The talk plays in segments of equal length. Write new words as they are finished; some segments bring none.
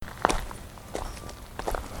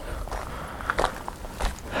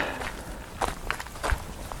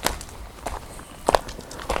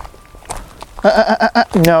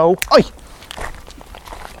No. Oi!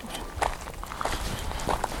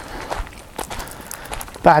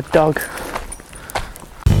 Bad dog.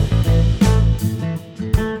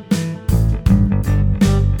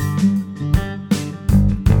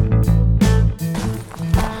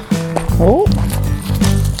 Oh!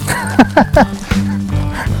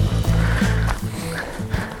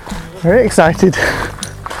 Very excited.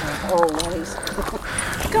 Always.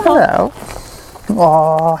 Come on. Hello.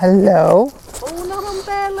 Oh, hello. Oh, not on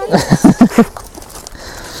bare legs.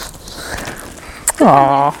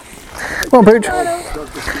 Aw. Come on, Pooch.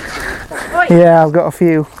 Yeah, I've got a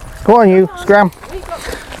few. Go on, you. Scram.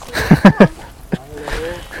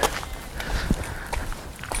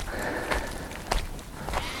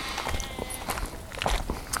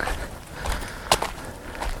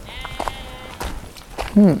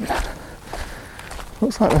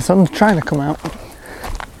 Looks like the sun's trying to come out.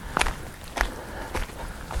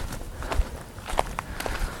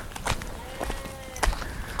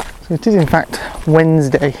 So it is in fact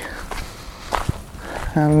Wednesday,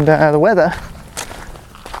 and the weather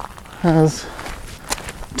has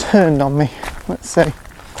turned on me, let's say.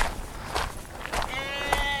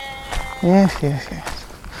 Yes.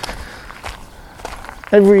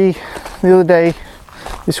 The other day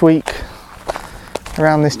this week,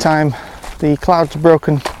 around this time, the clouds have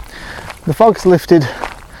broken, the fog's lifted,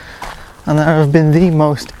 and there have been the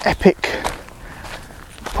most epic,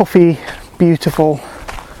 puffy, beautiful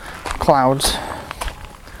clouds.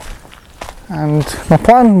 And my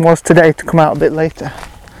plan was today to come out a bit later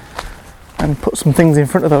and put some things in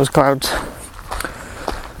front of those clouds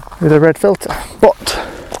with a red filter, but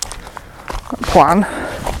that plan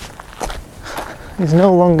is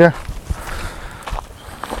no longer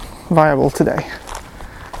viable today,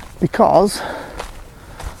 because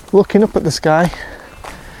looking up at the sky,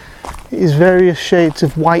 it is various shades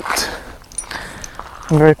of white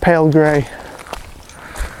and very pale grey,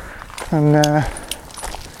 and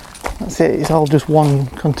that's it, it's all just one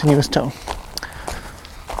continuous tone.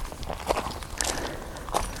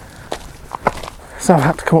 So I've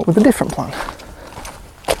had to come up with a different plan.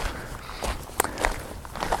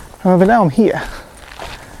 However, now I'm here,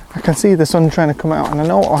 I can see the sun trying to come out, and I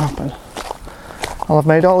know what will happen. I'll have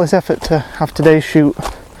made all this effort to have today's shoot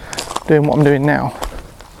doing what I'm doing now,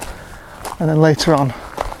 and then later on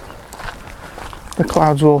the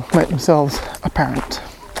clouds will make themselves apparent.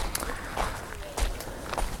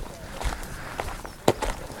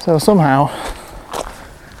 So somehow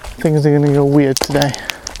things are going to go weird today.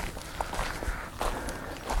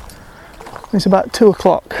 It's about 2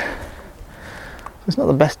 o'clock. It's not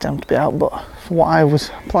the best time to be out, but for what I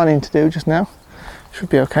was planning to do just now, it should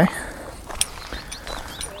be okay.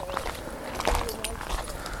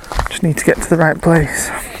 Just need to get to the right place.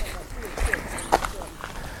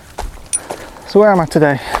 So where am I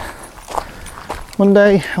today?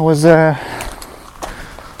 Monday I was on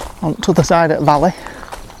the other side at Valley.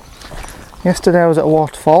 Yesterday I was at a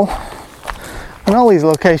waterfall, and all these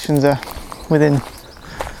locations are within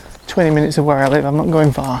 20 minutes of where I live. I'm not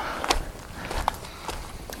going far.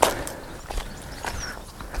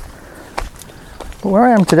 But where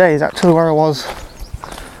I am today is actually where I was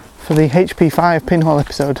for the HP5 pinhole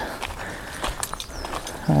episode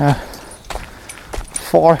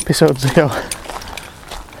 4 episodes ago.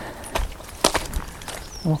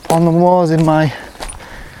 I'm up on the moors in my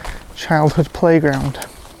childhood playground.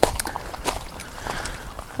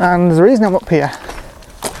 And the reason I'm up here,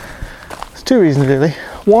 there's 2 reasons really.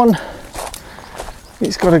 One,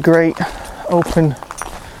 it's got a great open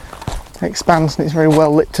expanse and it's very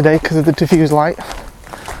well lit today because of the diffused light.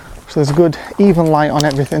 So there's good even light on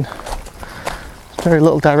everything. Very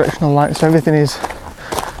little directional light, so everything is,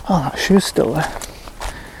 oh, that shoe's still there.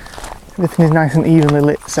 Everything is nice and evenly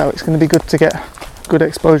lit, so it's going to be good to get good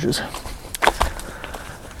exposures.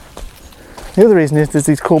 The other reason is there's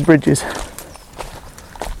these cool bridges.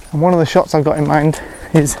 And one of the shots I've got in mind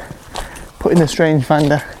is putting the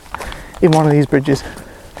rangefinder in one of these bridges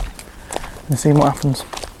and seeing what happens.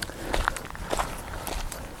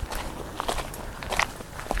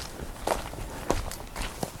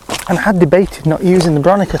 And I had debated not using the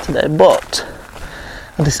Bronica today, but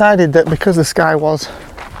I decided that because the sky was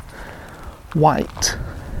white,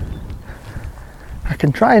 I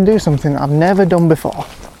can try and do something that I've never done before,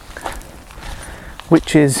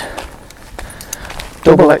 which is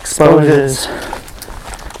double exposures.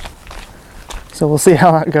 So we'll see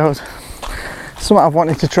how that goes. Something I've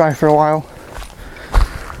wanted to try for a while,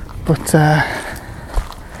 but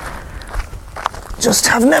just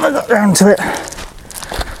have never got round to it.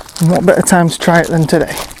 And what better time to try it than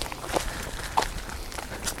today?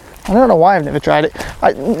 I don't know why I've never tried it.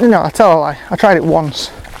 I tell a lie. I tried it once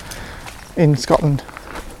in Scotland,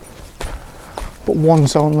 but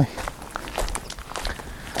once only.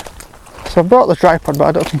 So I brought the tripod, but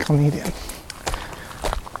I don't think I'll need it.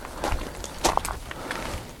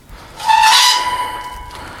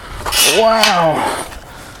 Wow,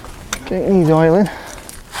 it needs oiling.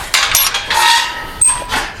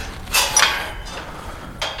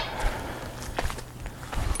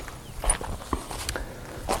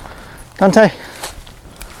 Dante.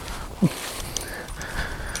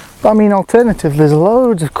 But I mean, alternative, there's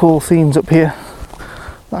loads of cool scenes up here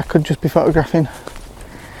that I could just be photographing.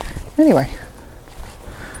 Anyway,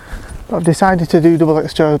 but I've decided to do double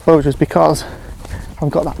exposures because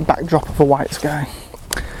I've got that backdrop of a white sky.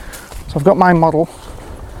 So I've got my model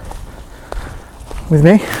with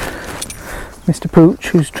me, Mr. Pooch,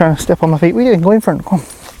 who's trying to step on my feet. What are you doing? Go in front, come on.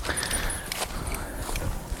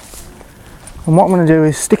 And what I'm going to do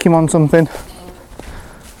is stick him on something,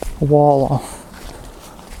 a wall or,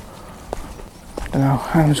 I don't know,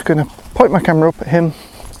 I'm just going to point my camera up at him,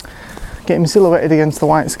 get him silhouetted against the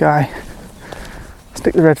white sky,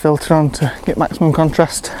 stick the red filter on to get maximum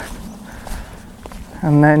contrast,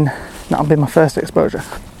 and then that'll be my first exposure.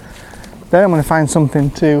 Then I'm going to find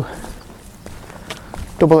something to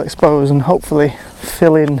double expose and hopefully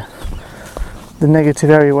fill in the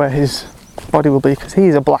negative area where his body will be, because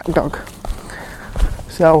he's a black dog.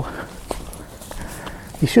 So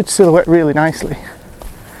he should silhouette really nicely.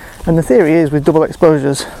 And the theory is, with double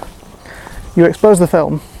exposures, you expose the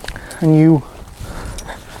film and you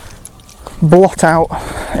blot out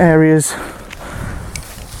areas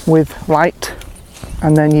with light,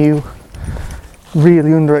 and then you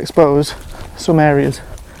really underexpose some areas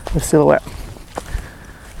of silhouette.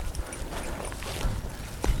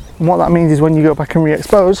 And what that means is, when you go back and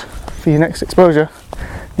re-expose for your next exposure,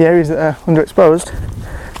 the areas that are underexposed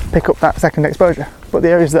pick up that second exposure, but the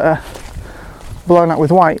areas that are blown out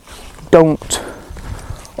with white don't,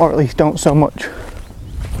 or at least don't so much.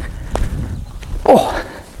 Oh,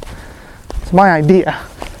 so my idea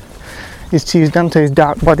is to use Dante's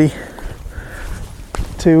dark body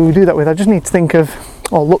to do that with. I just need to think of,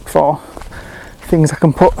 or look for, things I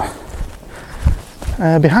can put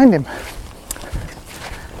behind him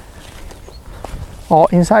or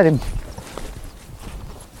inside him.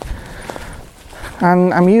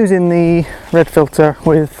 And I'm using the red filter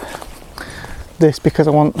with this because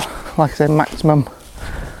I want, like I said, maximum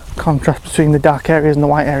contrast between the dark areas and the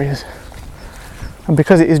white areas. And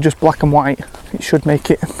because it is just black and white, it should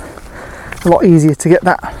make it a lot easier to get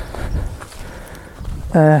that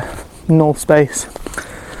null space.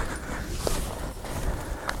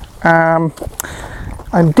 I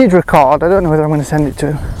did record, I don't know whether I'm going to send it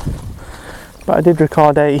to him, but I did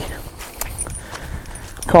record a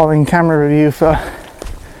calling camera review for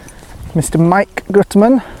Mr. Mike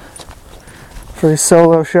Gutman for his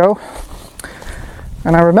solo show,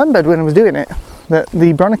 and I remembered when I was doing it that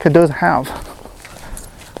the Bronica does have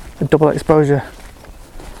a double exposure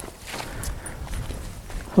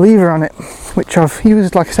lever on it, which I've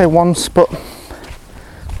used, like I say, once, but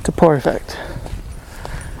to poor effect.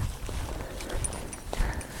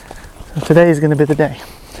 So today is going to be the day.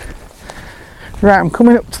 Right, I'm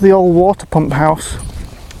coming up to the old water pump house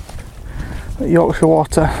that Yorkshire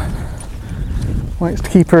Water likes to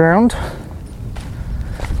keep around,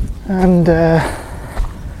 and I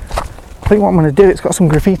think what I'm going to do, it's got some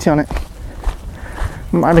graffiti on it.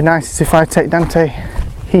 It might be nice if I take Dante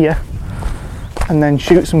here and then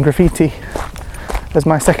shoot some graffiti as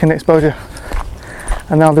my second exposure,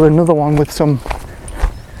 and I'll do another one with some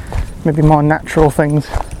maybe more natural things,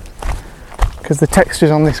 because the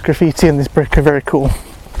textures on this graffiti and this brick are very cool.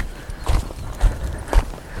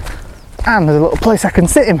 And there's a little place I can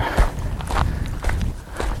sit him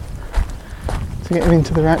to get him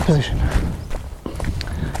into the right position.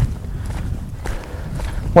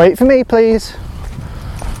 Wait for me, please.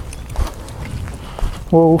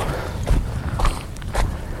 Whoa.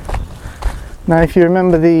 Now, if you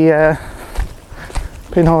remember the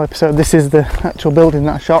pinhole episode, this is the actual building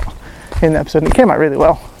that I shot in the episode, and it came out really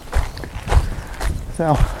well.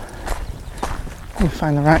 So, let me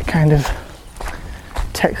find the right kind of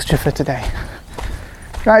texture for today.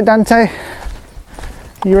 Right, Dante,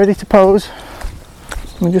 are you ready to pose?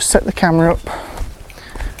 Let me just set the camera up.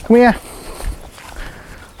 Come here.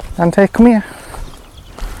 Dante, come here.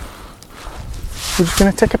 We're just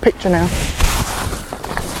going to take a picture now.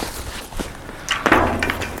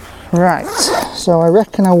 Right, so I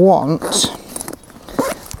reckon I want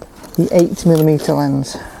the 8mm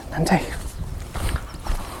lens. Dante.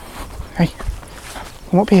 Hey,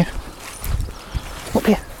 come up here. Up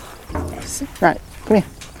here. Right, come here.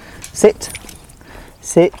 Sit.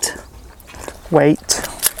 Sit. Wait.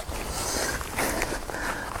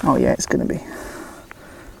 Oh yeah, it's gonna be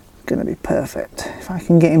perfect. If I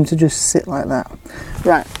can get him to just sit like that.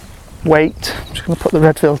 Right, wait. I'm just gonna put the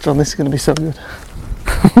red filter on. This is gonna be so good.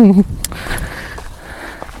 You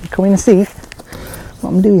come in and see what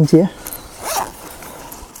I'm doing to you.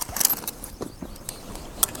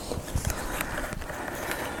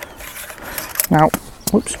 Now,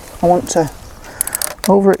 whoops, I want to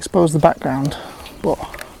overexpose the background, but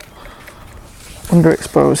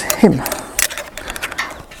underexpose him.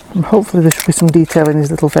 And hopefully there should be some detail in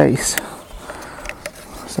his little face,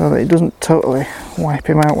 so that it doesn't totally wipe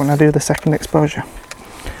him out when I do the second exposure.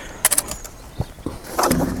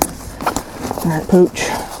 Alright, Pooch,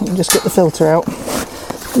 let me just get the filter out.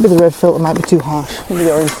 Maybe the red filter might be too harsh, maybe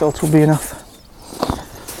the orange filter will be enough.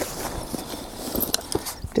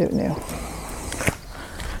 Don't know.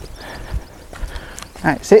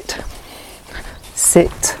 Right, sit.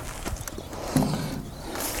 Sit.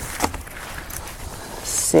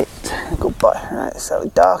 Sit. Good boy. Right, so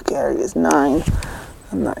dark area is 9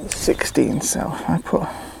 and that is 16. So if I put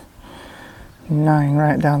 9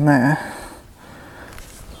 right down there.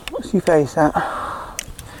 What's your face at?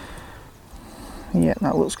 Yeah,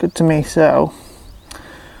 that looks good to me. So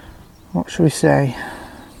what should we say?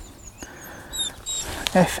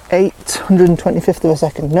 F8, 125th of a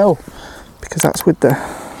second. No, because that's with the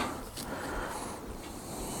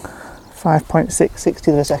 5.6, 60th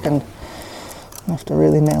of a second. I have to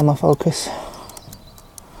really nail my focus.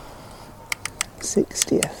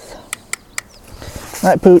 60th.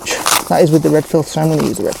 Right, Pooch, that is with the red filter, so I'm going to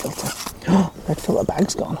use the red filter. Oh, red filter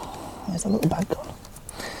bag's gone. Where's the little bag gone?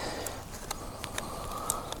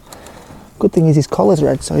 Good thing is his collar's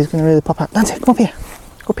red, so he's going to really pop out. Nancy, come up here.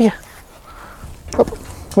 Up here. Up.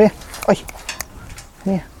 Come here. Oi.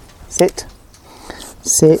 Come here. Sit.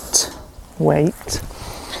 Sit. Wait.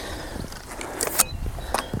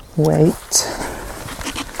 Wait.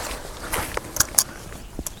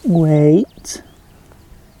 Wait.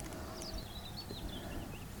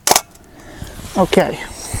 Okay.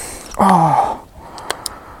 Oh.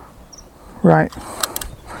 Right.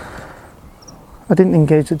 I didn't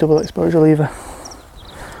engage the double exposure lever,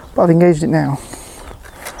 but I've engaged it now.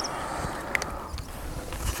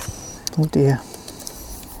 Oh dear.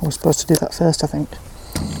 I was supposed to do that first, I think.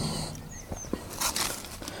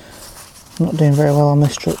 I'm not doing very well on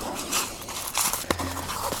this trip.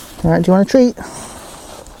 Right, do you want a treat?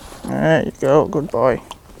 There you go, good boy.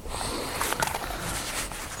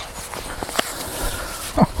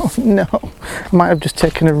 Oh no, I might have just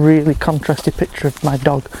taken a really contrasty picture of my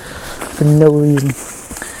dog for no reason.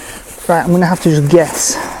 Right, I'm going to have to just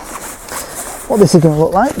guess what this is going to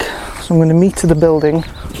look like. So I'm going to meter the building.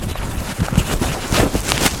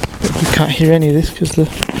 You can't hear any of this because the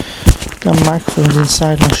damn microphone's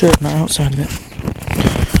inside my shirt, not outside of it.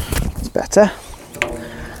 It's better.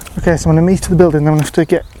 Okay, so I'm going to meter the building. I'm going to have to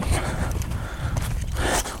get,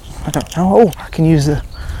 I don't know, oh, I can use the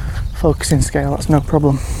focusing scale, that's no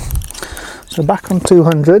problem. So back on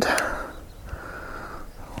 200,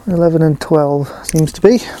 11 and 12 seems to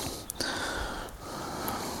be.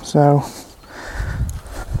 So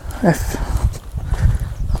let's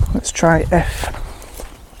try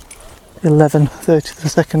F11, 30th of a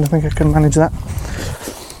second, I think I can manage that.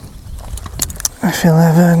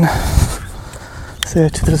 F11,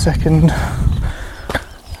 30th of a second.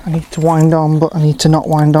 I need to wind on, but I need to not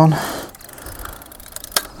wind on.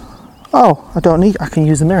 Oh, I don't need, I can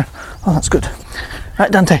use the mirror. Oh, that's good.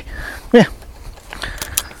 Right, Dante, yeah.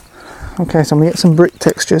 Okay, so I'm gonna get some brick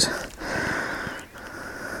textures.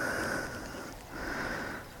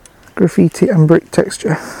 Graffiti and brick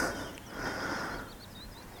texture.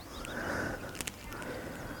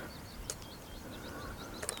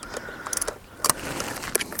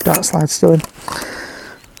 Dart slide still in.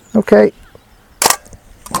 Okay.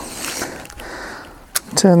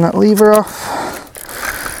 Turn that lever off.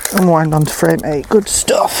 And wind on to frame 8. Good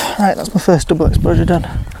stuff. Right, that's my first double exposure done.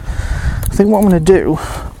 I think what I'm going to do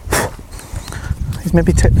is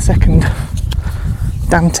maybe take the second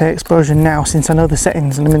Dante exposure now, since I know the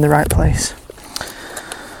settings and I'm in the right place.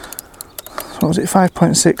 So what was it,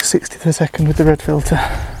 5.6, 60th of a second with the red filter.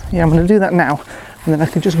 Yeah, I'm going to do that now, and then I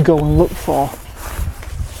can just go and look for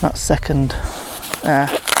that second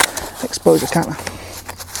exposure, can't I?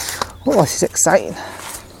 Oh, this is exciting.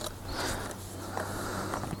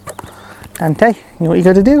 Dante, you know what you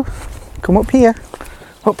got to do? Come up here.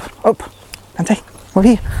 Up. Dante, come up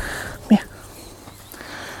here. Come here.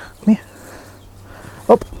 Come here.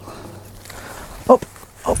 Up. Come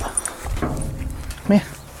here.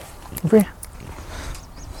 Over here.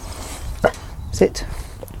 Sit.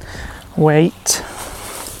 Wait.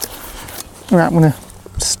 Right, I'm going to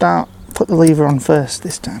put the lever on first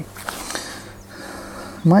this time.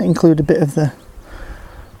 I might include a bit of the...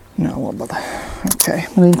 No, I won't bother. Okay,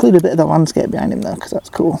 I'm going to include a bit of the landscape behind him though, because that's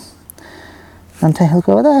cool. Dante, look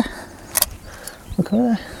over there. Look over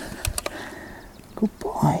there. Good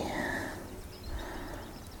boy.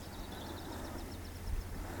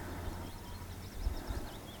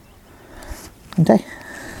 Dante.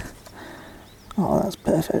 Oh, that's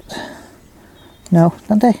perfect. No,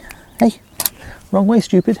 Dante. Hey, wrong way,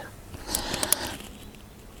 stupid.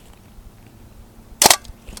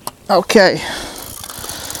 Okay,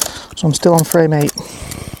 so I'm still on frame 8.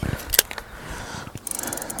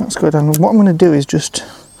 That's good, and what I'm going to do is just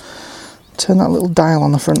turn that little dial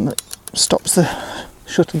on the front that stops the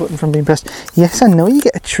shutter button from being pressed. Yes, I know you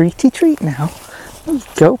get a treat now. There you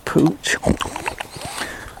go, Pooch.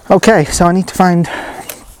 Okay, so I need to find...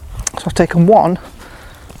 So I've taken one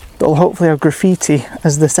that will hopefully have graffiti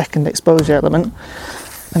as the second exposure element,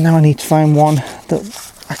 and now I need to find one that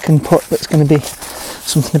I can put that's going to be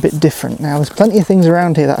something a bit different. Now there's plenty of things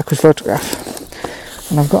around here that I could photograph,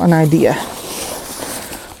 and I've got an idea.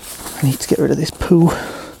 I need to get rid of this poo.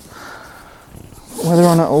 Whether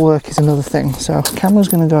or not it'll work is another thing. So camera's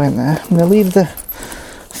going to go in there. I'm going to leave the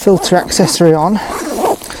filter accessory on.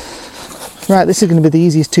 Right, this is going to be the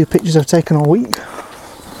easiest 2 pictures I've taken all week.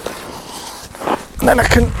 And then I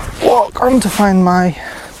can walk on to find my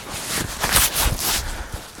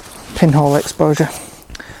pinhole exposure.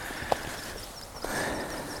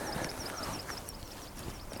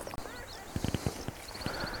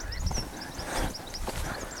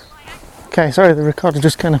 Okay, sorry, the recorder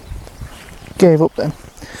just kind of gave up then.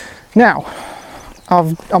 Now,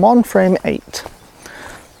 I'm on frame 8.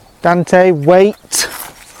 Dante, wait!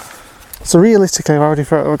 So realistically, I've already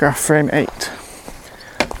photographed frame 8.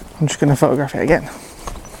 I'm just going to photograph it again.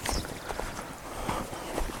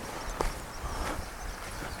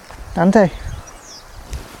 Dante.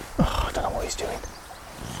 Oh, I don't know what he's doing.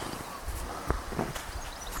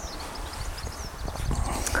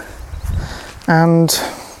 And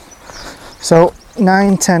so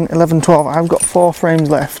 9, 10, 11, 12, I've got 4 frames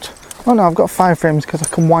left. Oh no, I've got 5 frames because I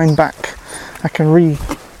can wind back. I can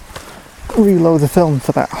reload the film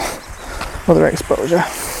for that other exposure.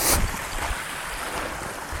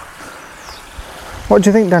 What do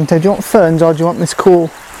you think, Dante? Do you want ferns or do you want this cool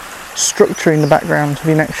structure in the background of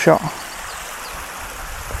your next shot?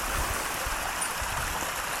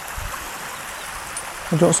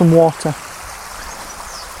 Or do you want some water?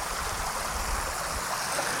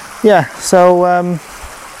 Yeah, so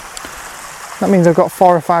that means I've got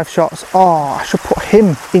 4 or 5 shots. Oh, I should put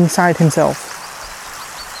him inside himself.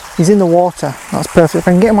 He's in the water. That's perfect. If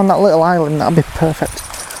I can get him on that little island, that'll be perfect.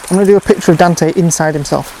 I'm going to do a picture of Dante inside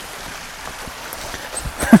himself.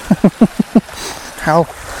 How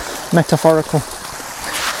metaphorical.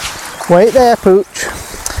 Wait there, Pooch.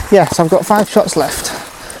 Yes, I've got 5 shots left.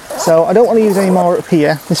 So I don't want to use any more up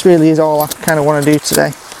here. This really is all I kind of want to do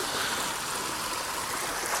today.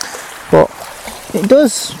 But it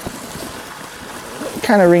does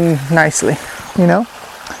kind of ring nicely, you know.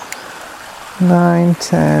 9,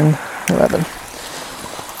 10, 11.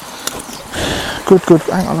 Good, good.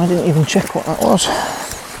 Hang on, I didn't even check what that was.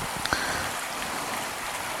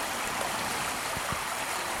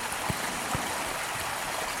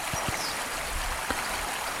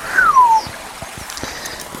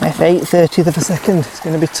 F8, 30th of a second. It's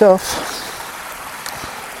going to be tough.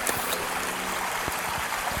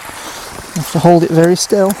 I have to hold it very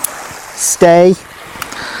still. Stay.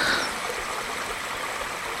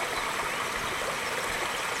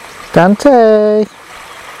 Dante.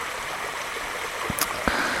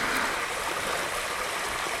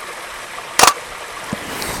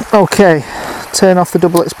 Okay, turn off the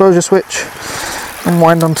double exposure switch and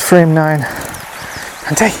wind on to frame 9.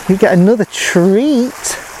 Dante, you get another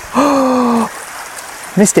treat.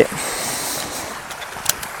 Missed it.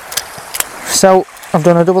 So I've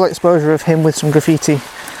done a double exposure of him with some graffiti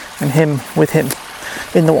and him with him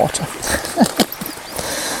in the water.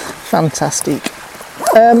 Fantastic.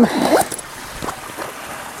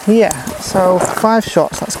 Yeah, so 5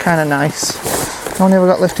 shots, that's kind of nice. How many have I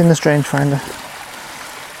got left in the rangefinder?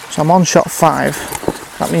 So I'm on shot 5.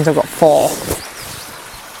 That means I've got 4.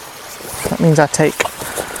 That means I take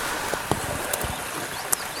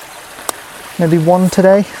maybe 1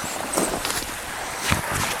 today.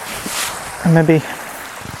 And maybe...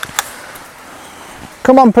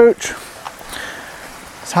 Come on, Pooch!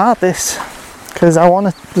 It's hard, this. Because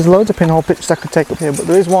there's loads of pinhole pictures I could take up here, but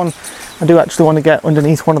there is one I do actually want to get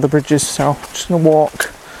underneath one of the bridges, so I'm just going to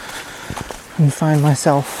walk and find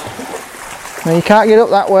myself. Now you can't get up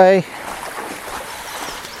that way.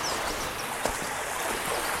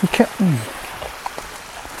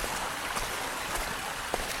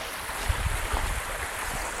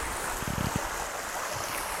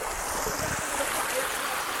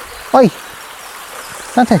 Oi!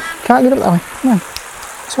 Dante, can't get up that way. Come on.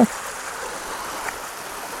 This way.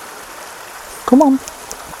 Come on.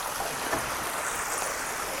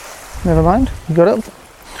 Never mind, you got up.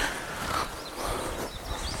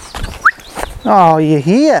 Oh, you're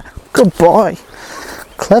here. Good boy.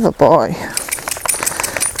 Clever boy.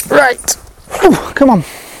 Right. Ooh, come on.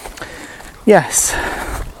 Yes.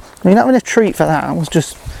 You're not having a treat for that. That was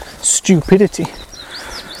just stupidity.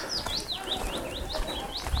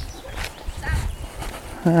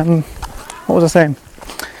 What was I saying?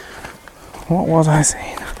 What was I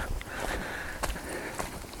saying?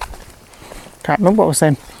 Can't remember what I was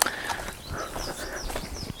saying.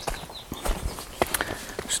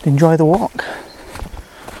 Just enjoy the walk.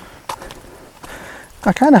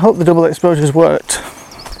 I kind of hope the double exposures worked.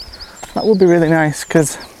 That would be really nice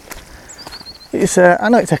because it's I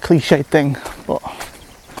know it's a cliched thing, but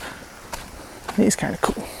it's kind of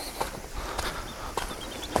cool.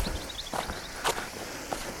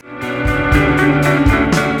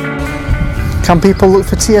 Can people look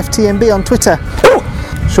for TFTMB on Twitter?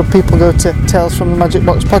 Should people go to Tales from the Magic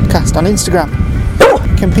Box podcast on Instagram?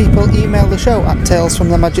 Can people email the show at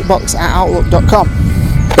talesfromthemagicbox@outlook.com?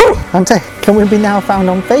 Ante, can we be now found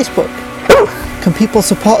on Facebook? Can people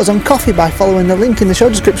support us on Coffee by following the link in the show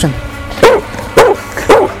description?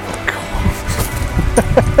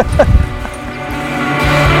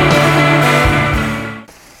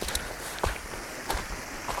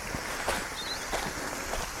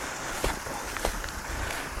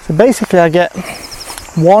 So basically I get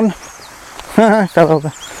one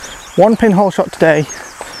pinhole shot today,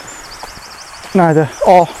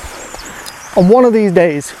 or on one of these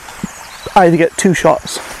days I either get 2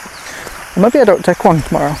 shots, or maybe I don't take one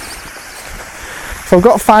tomorrow. So I've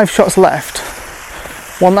got 5 shots left,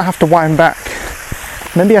 one that I have to wind back.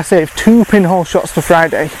 Maybe I save 2 pinhole shots for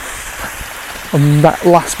Friday, and that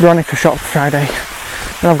last Veronica shot for Friday.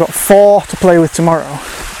 Then I've got 4 to play with tomorrow,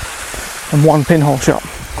 and 1 pinhole shot.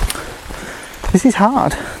 This is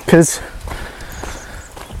hard, because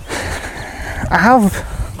I have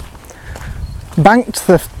banked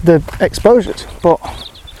the exposures, but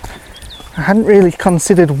I hadn't really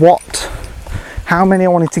considered how many I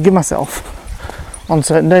wanted to give myself on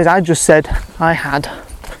certain days. I just said I had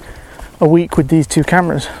a week with these 2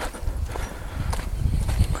 cameras,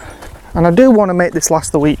 and I do want to make this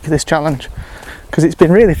last the week, this challenge, because it's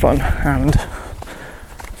been really fun and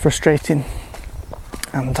frustrating,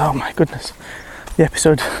 and oh my goodness, the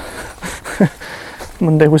episode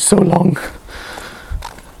Monday was so long.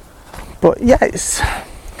 But yeah, it's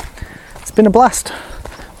been a blast.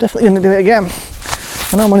 Definitely going to do it again.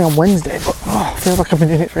 I know I'm only on Wednesday, but I feel like I've been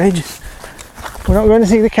doing it for ages. We're not going to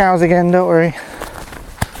see the cows again, don't worry.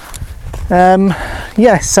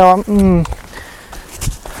 Yeah, so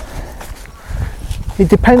it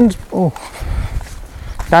depends. Oh,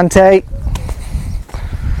 Dante.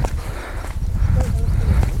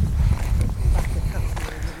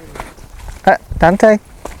 Dante.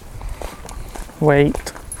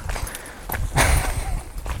 Wait.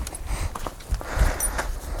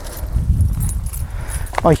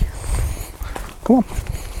 Oi. Come on.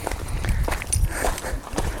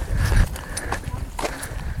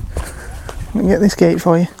 Let me get this gate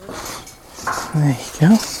for you. There you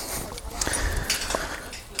go.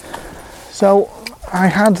 So I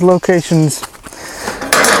had locations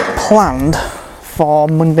planned for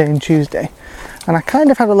Monday and Tuesday, and I kind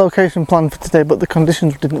of had a location planned for today, but the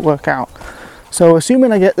conditions didn't work out. So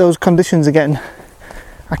assuming I get those conditions again,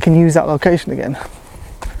 I can use that location again.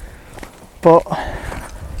 But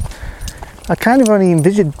I kind of only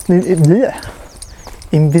envisaged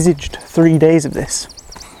 3 days of this.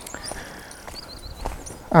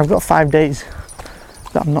 I've got 5 days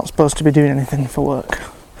that I'm not supposed to be doing anything for work.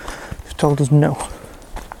 They've told us no.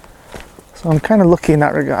 So I'm kind of lucky in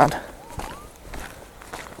that regard.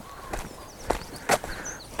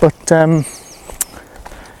 But I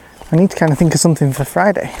need to kind of think of something for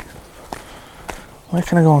Friday. Where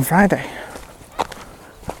can I go on Friday?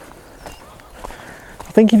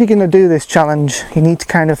 I think if you're going to do this challenge, you need to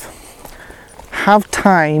kind of have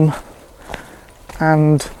time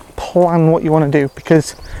and plan what you want to do,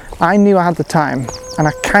 because I knew I had the time and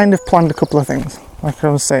I kind of planned a couple of things, like I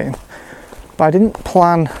was saying, but I didn't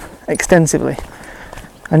plan extensively.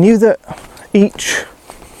 I knew that each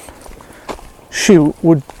shoot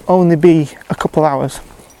would only be a couple hours.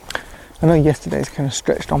 I know yesterday's kind of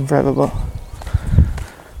stretched on forever, but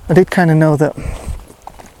I did kind of know that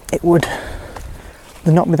it would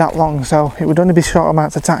they're not be that long, so it would only be short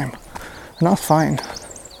amounts of time, and that's fine.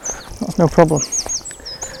 That's no problem.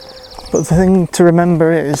 But the thing to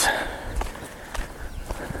remember is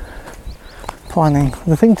planning.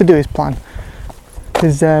 The thing to do is plan,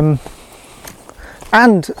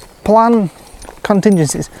 and plan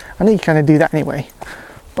contingencies. I know you kind of do that anyway,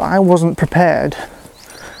 but I wasn't prepared.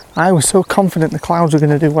 I was so confident the clouds were going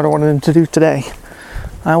to do what I wanted them to do today.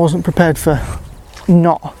 I wasn't prepared for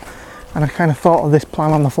not, and I kind of thought of this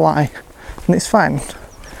plan on the fly, and it's fine.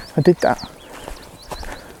 I did that.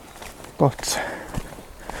 But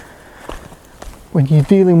when you're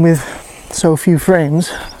dealing with so few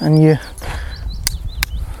frames and you're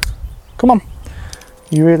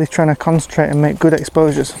really trying to concentrate and make good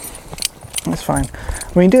exposures, it's fine.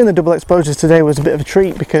 I mean, doing the double exposures today was a bit of a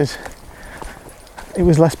treat because it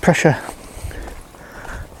was less pressure.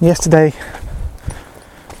 Yesterday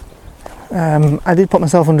I did put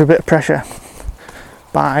myself under a bit of pressure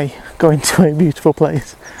by going to a beautiful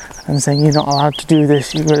place and saying you're not allowed to do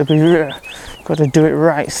this, you've got to do it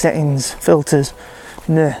right, settings, filters.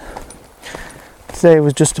 Nah. Today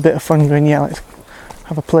was just a bit of fun going, yeah, let's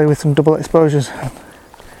have a play with some double exposures, and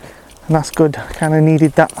that's good. I kind of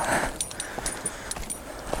needed that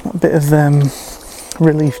bit of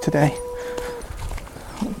relief today.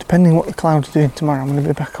 Depending what the clouds are doing tomorrow, I'm going to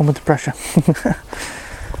be back on with the pressure.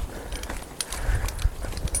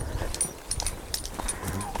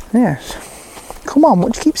 Yes. Come on,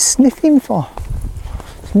 what do you keep sniffing for?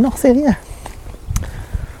 There's nothing here.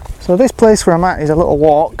 So this place where I'm at is a little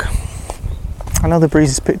walk. I know the breeze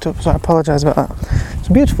has picked up, so I apologise about that. It's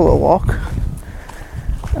a beautiful little walk.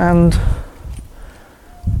 And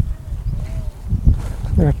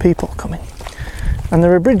there are people coming. And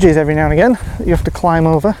there are bridges every now and again that you have to climb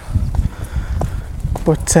over.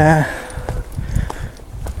 But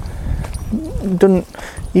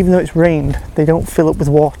even though it's rained, they don't fill up with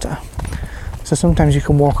water. So sometimes you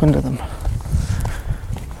can walk under them.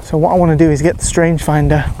 So what I want to do is get the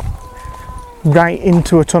Strangefinder right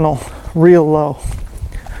into a tunnel, real low,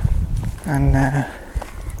 and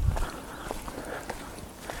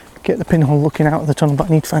get the pinhole looking out of the tunnel, but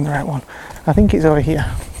I need to find the right one. I think it's over here.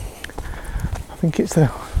 I think it's the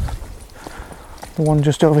one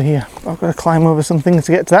just over here. I've got to climb over some things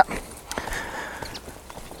to get to that.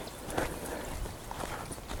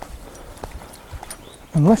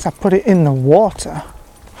 Unless I put it in the water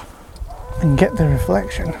and get the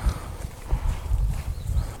reflection.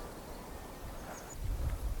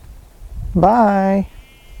 Bye.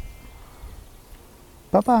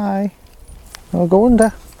 Bye bye. Oh, go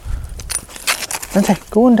under. Dante,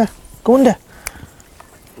 go under. Go under.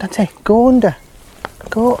 Dante, go under.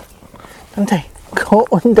 Go. Dante, go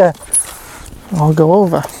under. I'll go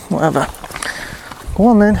over. Whatever. Go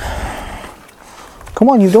on then. Come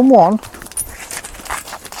on, you've done one.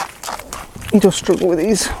 You just struggle with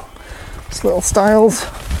these little styles.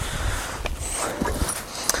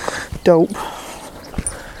 Dope.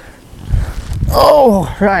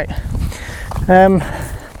 Oh, right. I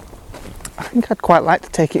think I'd quite like to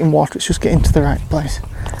take it in water. It's just getting to the right place.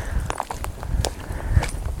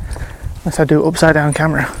 Unless I do it upside down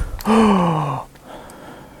camera.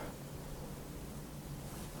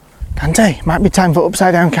 Dante, might be time for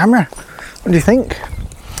upside down camera. What do you think?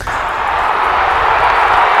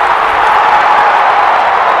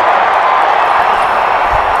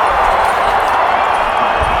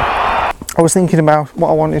 I was thinking about what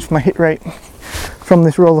I wanted for my hit rate from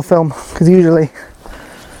this roll of film, because usually,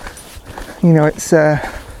 you know, it's 2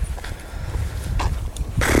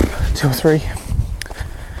 or 3,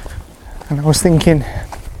 and I was thinking,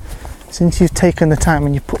 since you've taken the time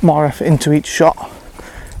and you put more effort into each shot,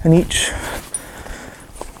 and each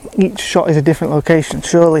shot is a different location,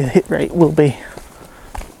 surely the hit rate will be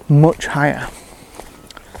much higher.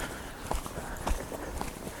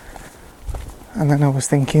 And then I was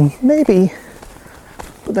thinking, maybe,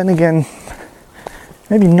 but then again,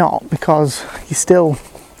 maybe not, because you're still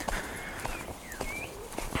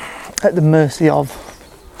at the mercy of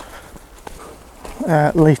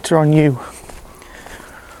later on you,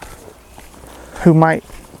 who might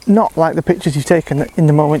not like the pictures you've taken in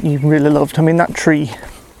the moment you really loved. I mean, that tree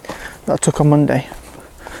that I took on Monday,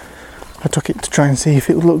 I took it to try and see if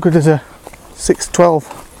it would look good as a 6:12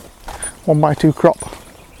 1x2 crop.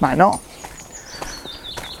 Might not.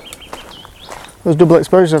 Those double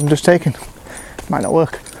exposures I've just taken might not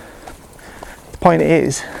work. The point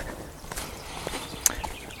is,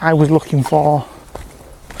 I was looking for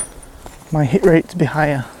my hit rate to be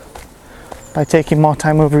higher by taking more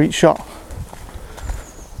time over each shot.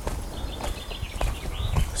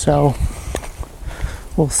 So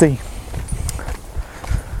we'll see.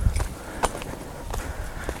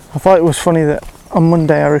 thought it was funny that on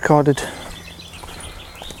Monday I recorded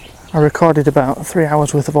about 3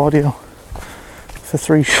 hours worth of audio for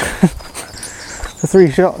three for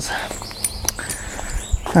 3 shots,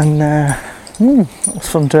 and that was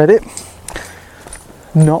fun to edit.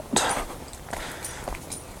 Not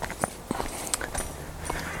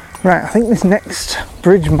right. I think this next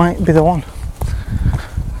bridge might be the one.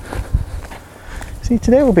 See,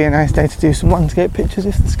 today will be a nice day to do some landscape pictures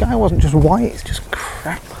if the sky wasn't just white. It's just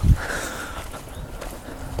crap.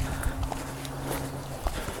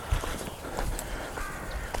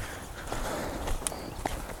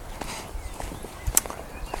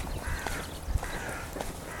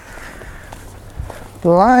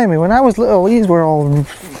 Blimey, when I was little, these were all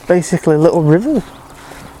basically little rivers.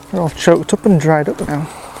 They're all choked up and dried up now.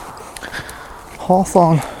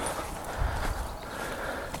 Hawthorn.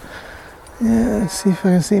 Yeah, let's see if I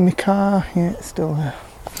can see my car. Yeah, it's still there.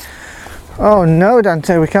 Oh no,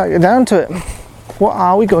 Dante, we can't get down to it. What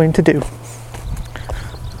are we going to do?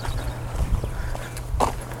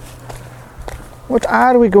 What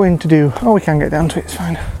are we going to do? Oh, we can get down to it, it's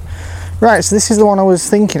fine. Right, so this is the one I was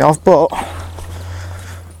thinking of, but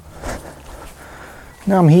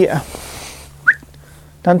now I'm here.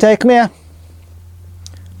 Dante, come here.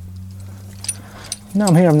 Now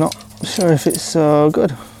I'm here, I'm not sure if it's so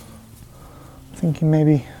good. Thinking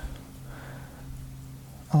maybe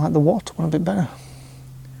I like the water one a bit better.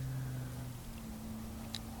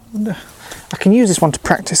 Wonder, I can use this one to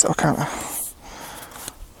practice though, can't I?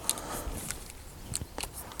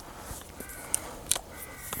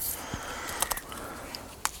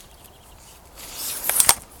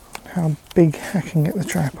 How big I can get the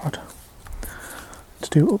tripod to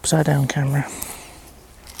do upside down camera.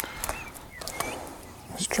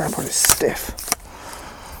 This tripod is stiff.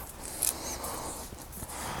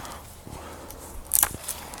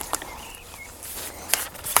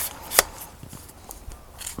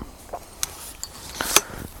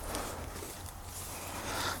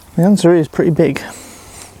 The answer is pretty big.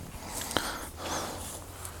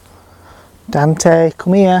 Dante,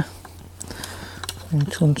 come here. I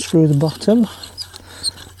need to unscrew the bottom.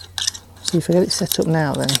 See if I get it set up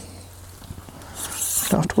now then. I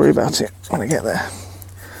don't have to worry about it when I get there.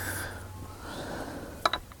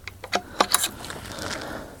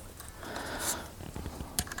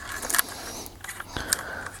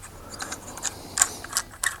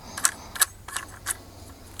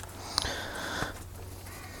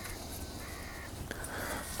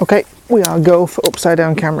 Okay, we are go for upside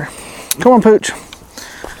down camera. Come on, Pooch.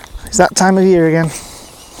 It's that time of year again.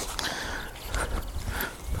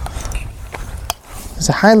 There's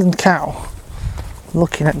a Highland cow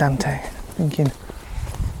looking at Dante, thinking,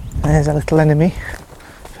 there's a little enemy,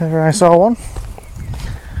 if ever I saw one.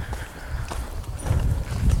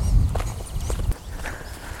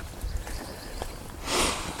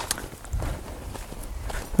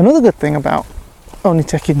 Another good thing about only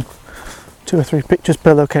taking 2 or 3 pictures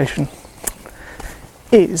per location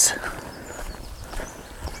is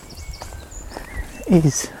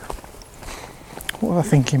what was I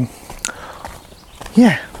thinking?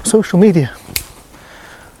 Yeah, social media.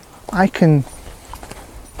 I can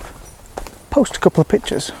post a couple of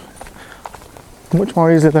pictures much more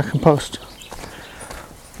easily than I can post,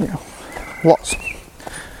 you know, lots.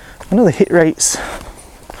 I know the hit rate's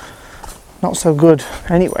not so good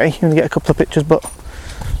anyway, you only get a couple of pictures, but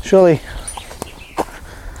surely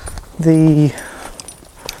the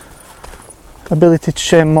ability to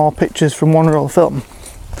share more pictures from one roll film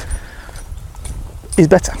is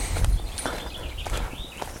better.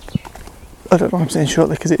 I don't know why I'm saying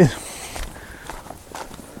shortly, because it is.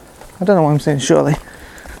 I don't know why I'm saying shortly,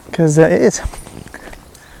 because it is.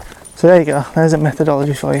 So there you go, there's a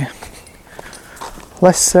methodology for you.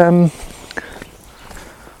 Less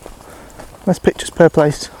pictures per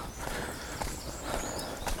place,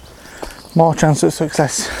 more chance of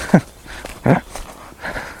success.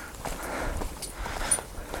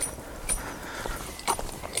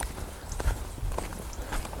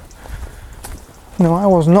 No, I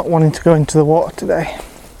was not wanting to go into the water today.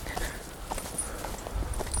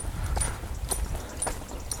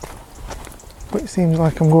 But it seems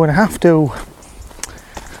like I'm going to have to.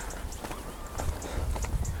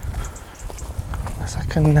 Unless I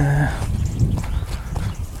can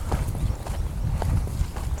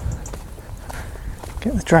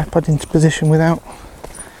get the tripod into position without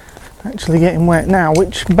actually getting wet. Now,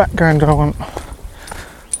 which background do I want?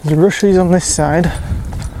 There's rushes on this side.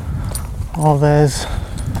 Oh, there's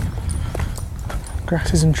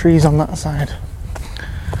grasses and trees on that side.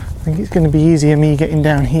 I think it's going to be easier me getting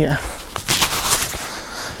down here.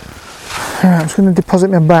 Alright, I'm just going to deposit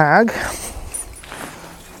my bag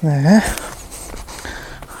there.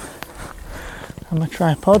 And my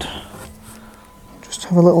tripod. Just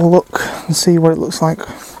have a little look and see what it looks like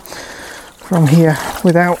from here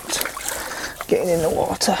without getting in the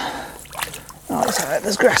water. Oh, it's alright,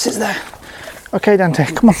 there's grasses there. Okay, Dante,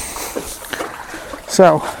 come on.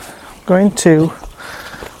 So, I'm going to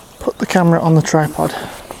put the camera on the tripod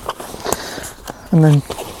and then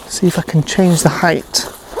see if I can change the height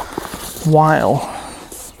while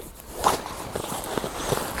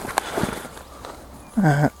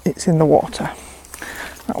it's in the water.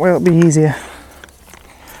 That way it'll be easier.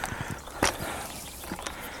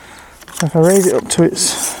 So if I raise it up to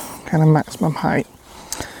its kind of maximum height,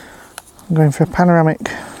 I'm going for a panoramic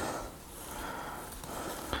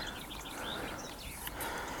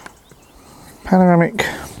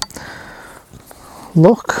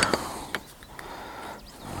look.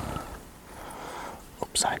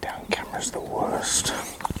 Upside down camera's the worst.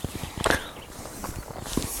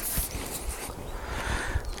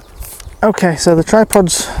 Okay, so the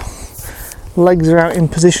tripod's legs are out in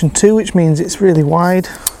position 2, which means it's really wide.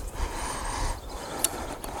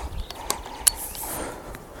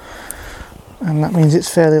 And that means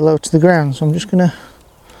it's fairly low to the ground, so I'm just going to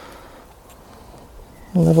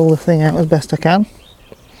level the thing out as best I can.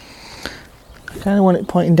 I kind of want it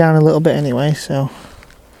pointing down a little bit anyway, so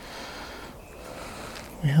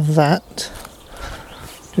we have that.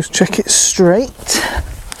 Just check it's straight.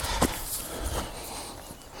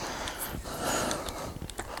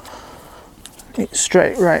 It's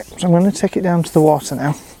straight, right, so I'm going to take it down to the water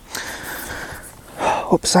now.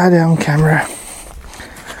 Upside down camera.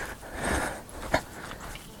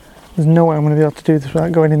 There's no way I'm going to be able to do this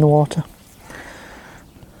without going in the water.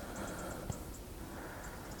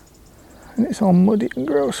 And it's all muddy and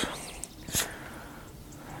gross.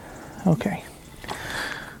 Okay.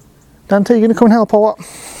 Dante, you going to come and help or what?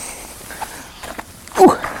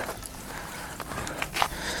 Ooh.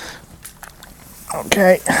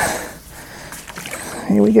 Okay.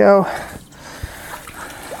 Here we go.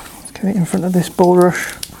 Let's get it in front of this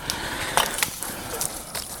bulrush.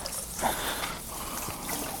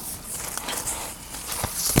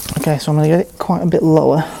 Okay, so I'm going to get it quite a bit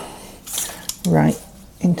lower, right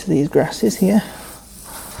into these grasses here.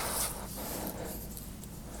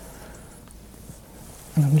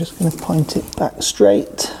 And I'm just going to point it back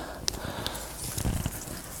straight.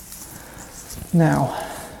 Now,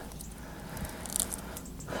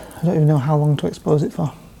 I don't even know how long to expose it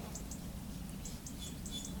for.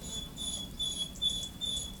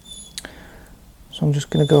 So I'm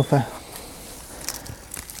just going to go for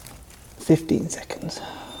 15 seconds.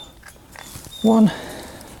 1,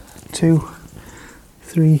 2,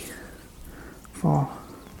 3, 4,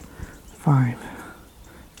 5,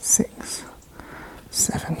 6,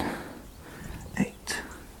 7, 8,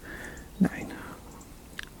 9,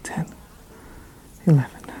 10, 11,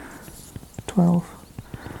 12,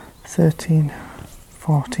 13,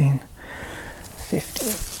 14,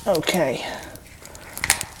 15. Okay.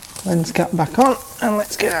 Lens cap back on and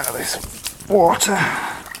let's get out of this water.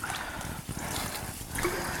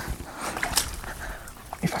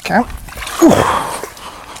 If I can.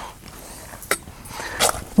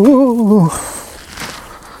 Ooh.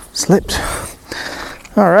 Slipped.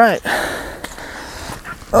 Alright.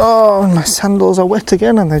 Oh, my sandals are wet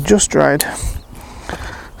again and they're just dried.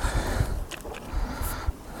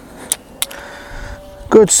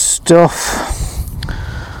 Good stuff.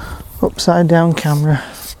 Upside down camera.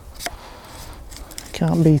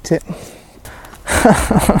 Can't beat it.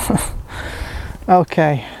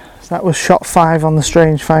 Okay. That was shot 5 on the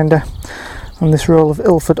Strangefinder on this roll of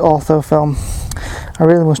Ilford ortho film. I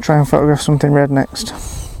really must try and photograph something red next.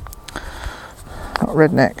 Not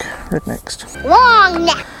redneck, red next. Long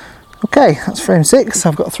neck. Okay, that's frame 6.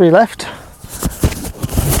 I've got 3 left.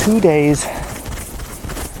 2 days.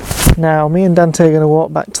 Now, me and Dante are going to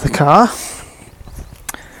walk back to the car.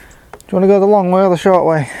 Do you want to go the long way or the short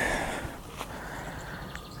way?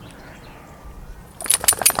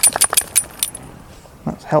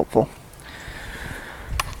 That's helpful.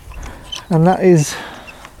 And that is,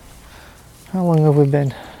 how long have we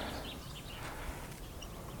been?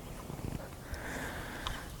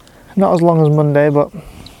 Not as long as Monday, but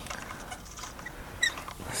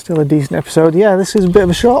still a decent episode. Yeah, this is a bit of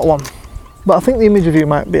a short one, but I think the image review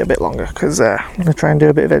might be a bit longer because I'm going to try and do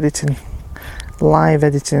a bit of editing, live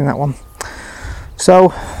editing in that one.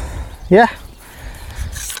 So, yeah,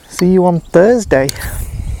 see you on Thursday.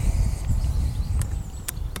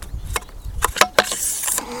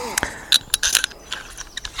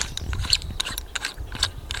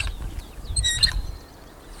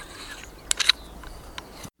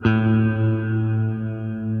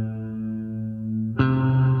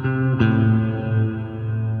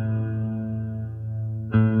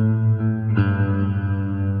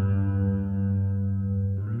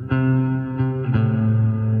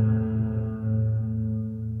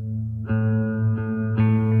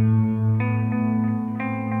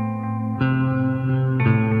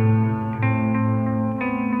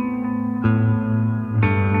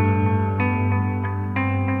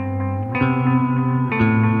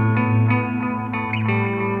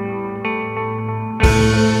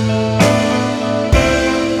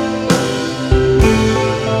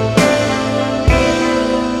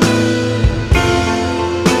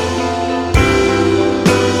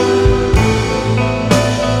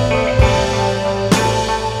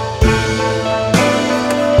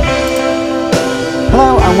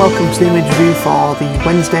 welcome to the image review for the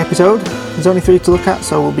Wednesday episode. There's only 3 to look at,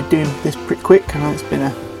 so we'll be doing this pretty quick. I know it's been a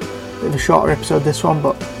bit of a shorter episode, this one,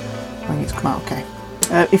 but I think it's come out okay.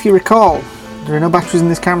 If you recall, there are no batteries in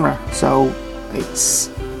this camera, so it's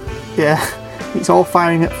all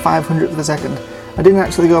firing at 500th of a second. I didn't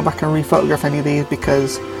actually go back and rephotograph any of these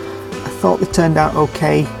because I thought they turned out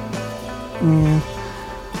okay.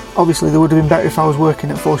 Obviously they would have been better if I was working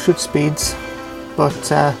at full shutter speeds,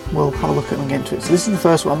 but we'll have a look at them and get into it. So this is the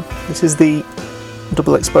first one. This is the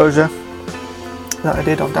double exposure that I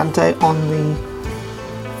did on Dante on the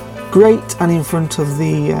grate and in front of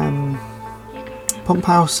the pump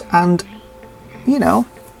house. And you know,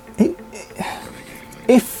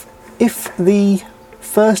 if the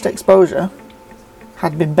first exposure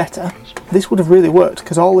had been better, this would have really worked,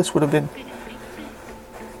 because all this would have been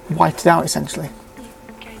whited out essentially.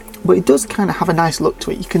 But it does kind of have a nice look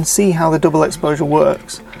to it. You can see how the double exposure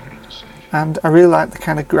works, and I really like the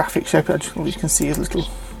kind of graphic shape. You can see his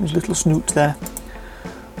little snoot there.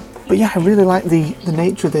 But yeah, I really like the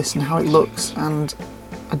nature of this and how it looks, and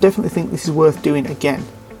I definitely think this is worth doing again,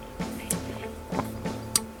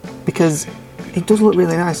 because it does look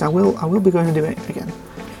really nice. I will be going to do it again.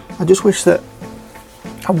 I just wish that,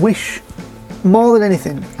 more than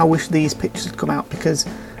anything, I wish these pictures had come out, because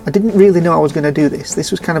I didn't really know I was going to do this. This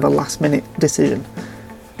was kind of a last minute decision,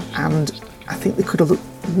 and I think they could have looked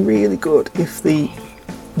really good if the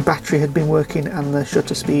battery had been working and the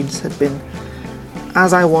shutter speeds had been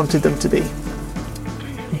as I wanted them to be.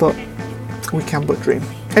 But we can but dream.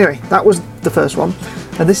 Anyway, that was the first one,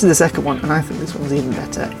 and this is the second one, and I think this one's even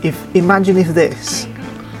better. Imagine if this,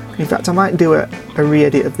 in fact I might do a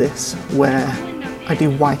re-edit of this where I do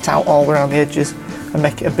white out all around the edges and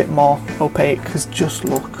make it a bit more opaque, because just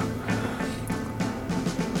look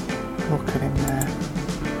at him there.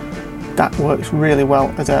 That works really well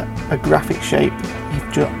as a graphic shape.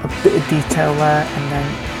 You've got a bit of detail there, and then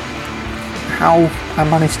how I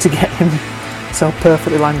managed to get him so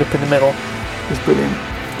perfectly lined up in the middle is brilliant.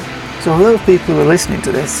 So for those people who are listening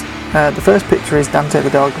to this, the first picture is Dante the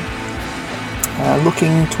dog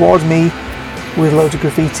looking towards me with loads of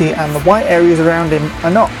graffiti, and the white areas around him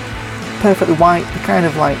are not perfectly white, they're kind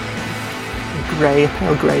of like grey,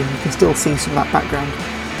 pale grey. You can still see some of that background,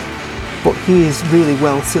 but he is really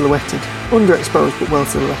well silhouetted, underexposed but well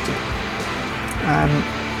silhouetted.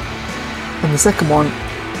 And the second one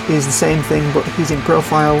is the same thing, but he's in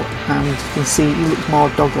profile, and you can see he looks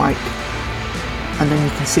more dog-like, and then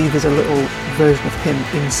you can see there's a little version of him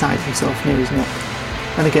inside himself near his neck,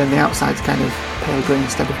 and again the outside's kind of pale grey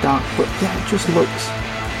instead of dark. But yeah, I think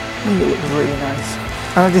it looks really nice.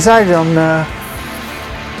 And I decided on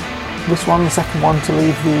this one, the second one, to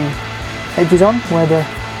leave the edges on where the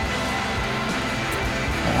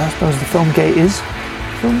I suppose the film gate is.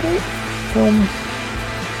 Film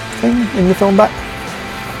thing in the film back.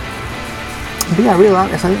 But yeah, I really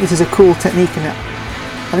like this. I think this is a cool technique, and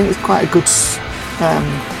I think it's quite a good,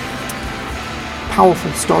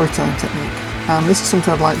 powerful storytelling technique. And this is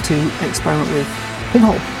something I'd like to experiment with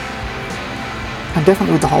pinhole, and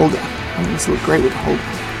definitely with the holder. I think this will look great with the holder.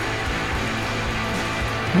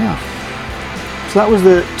 Yeah. So that was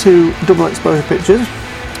the 2 double exposure pictures.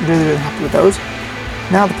 Really happy with those.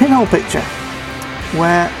 Now the pinhole picture,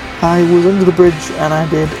 where I was under the bridge and I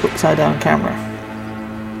did upside down camera.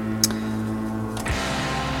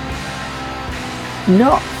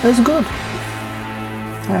 Not as good,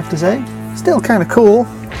 I have to say. Still kind of cool.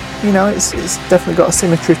 You know, it's definitely got a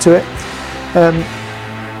symmetry to it.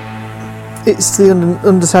 It's the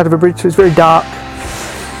underside of a bridge, so it's very dark.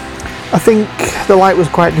 I think the light was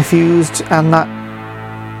quite diffused, and that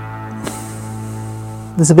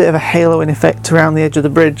there's a bit of a haloing effect around the edge of the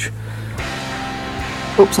bridge.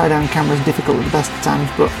 Upside down camera is difficult at the best of times,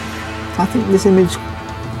 but I think this image,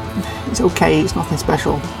 it's okay, it's nothing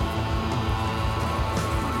special.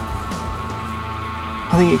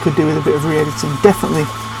 I think it could do with a bit of re-editing. Definitely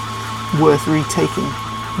worth retaking,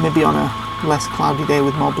 maybe on a less cloudy day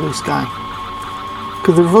with more blue sky.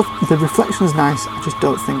 Because the reflection is nice, I just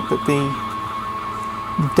don't think that the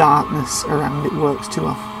darkness around it works too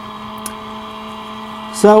well.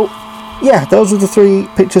 So yeah, those were the 3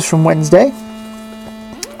 pictures from Wednesday.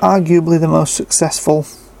 Arguably the most successful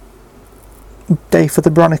day for the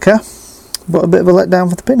Bronica, but a bit of a letdown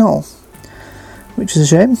for the pinhole, which is a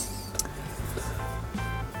shame.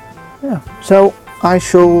 Yeah, so I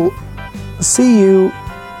shall see you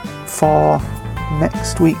for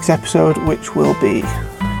next week's episode, which will be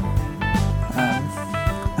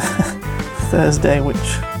Thursday, which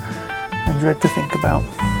I dread to think about,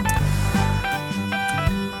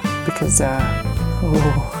 because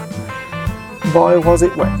boy was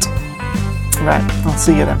it wet. Right, I'll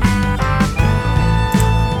see you then.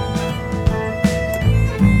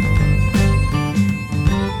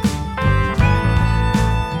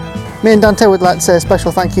 Me and Dante would like to say a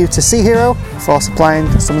special thank you to Sea Hero for supplying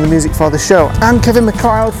some of the music for the show, and Kevin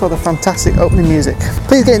MacLeod for the fantastic opening music.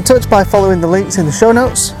 Please get in touch by following the links in the show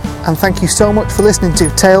notes, and thank you so much for listening to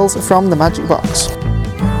Tales from the Magic Box.